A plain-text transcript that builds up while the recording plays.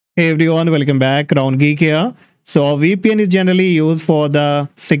Hey everyone, welcome back. Round Geek here. So a VPN is generally used for the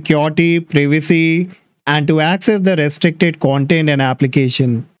security, privacy, and to access the restricted content and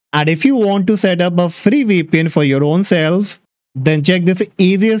application. And if you want to set up a free VPN for your own self, then check this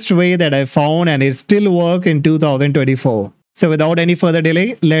easiest way that I found and it still works in 2024. So without any further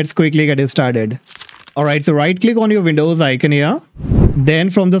delay, let's quickly get started. Alright, so right click on your Windows icon here.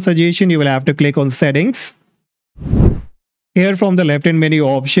 Then from the suggestion, you will have to click on settings. Here from the left hand menu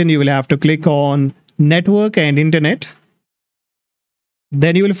option, you will have to click on network and internet.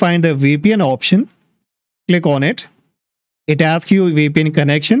 Then you will find the VPN option. Click on it. It asks you VPN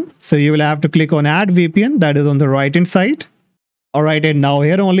connection. So you will have to click on add VPN, that is on the right hand side. Alright, and now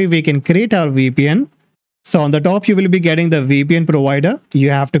here only we can create our VPN. So on the top you will be getting the VPN provider. You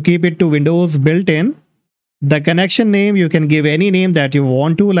have to keep it to Windows built in. The connection name, you can give any name that you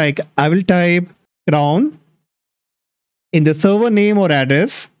want to, like I will type Crown. In the server name or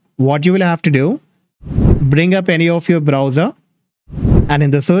address, what you will have to do, bring up any of your browser, and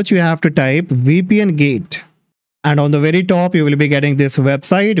in the search you have to type VPN Gate. And on the very top you will be getting this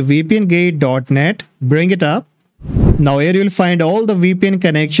website vpngate.net. Bring it up. Now here you will find all the VPN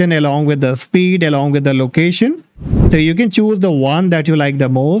connection along with the speed, along with the location. So you can choose the one that you like the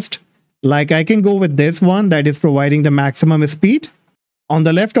most. Like I can go with this one that is providing the maximum speed. On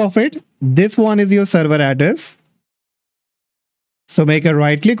the left of it, this one is your server address. So make a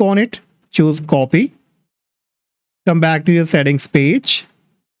right click on it, choose copy, come back to your settings page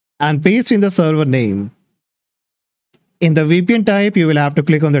and paste in the server name. In the VPN type, you will have to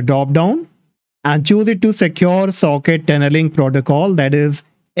click on the drop down and choose it to Secure Socket Tunneling Protocol, that is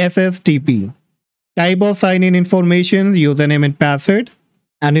SSTP. Type of sign-in information, username and password.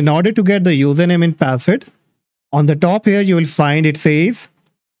 And in order to get the username and password, on the top here you will find it says,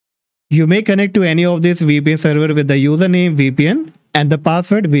 you may connect to any of this VPN server with the username VPN and the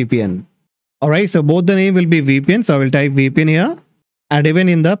password VPN. Alright, so both the name will be VPN, so I will type VPN here. And even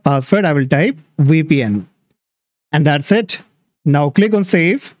in the password, I will type VPN. And that's it. Now click on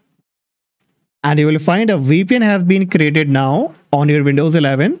save. And you will find a VPN has been created now on your Windows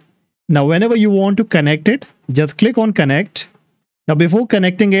 11. Now whenever you want to connect it, just click on connect. Now before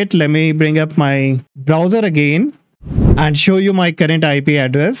connecting it, let me bring up my browser again and show you my current IP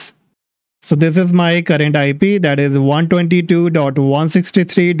address. So this is my current IP, that is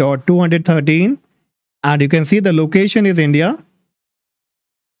 122.163.213, and you can see the location is India.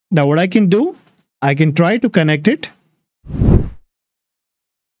 Now what I can do, I can try to connect it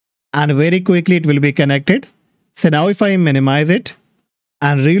and very quickly it will be connected. So now if I minimize it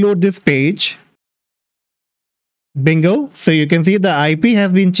and reload this page, bingo, so you can see the IP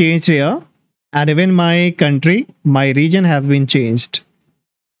has been changed here and even my country, my region has been changed.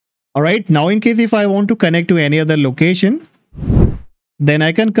 Alright, now in case if I want to connect to any other location, then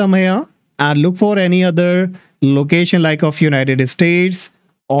I can come here and look for any other location like of United States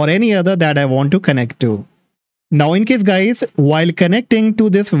or any other that I want to connect to. Now in case guys, while connecting to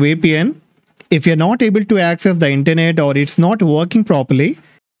this VPN, if you're not able to access the internet or it's not working properly,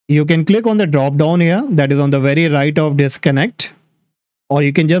 you can click on the drop down here that is on the very right of disconnect, or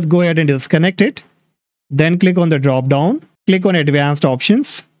you can just go ahead and disconnect it. Then click on the drop down, click on advanced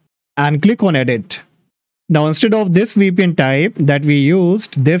options, and click on edit. Now instead of this VPN type that we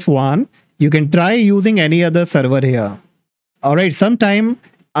used, this one, you can try using any other server here. Alright, sometime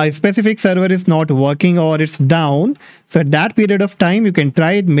a specific server is not working or it's down. So at that period of time, you can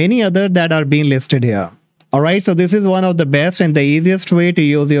try many other that are being listed here. Alright, so this is one of the best and the easiest way to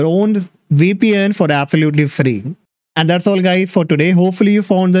use your own VPN for absolutely free. And that's all guys for today. Hopefully you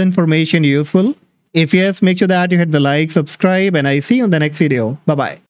found the information useful. If yes, make sure that you hit the like, subscribe, and I see you in the next video. Bye-bye.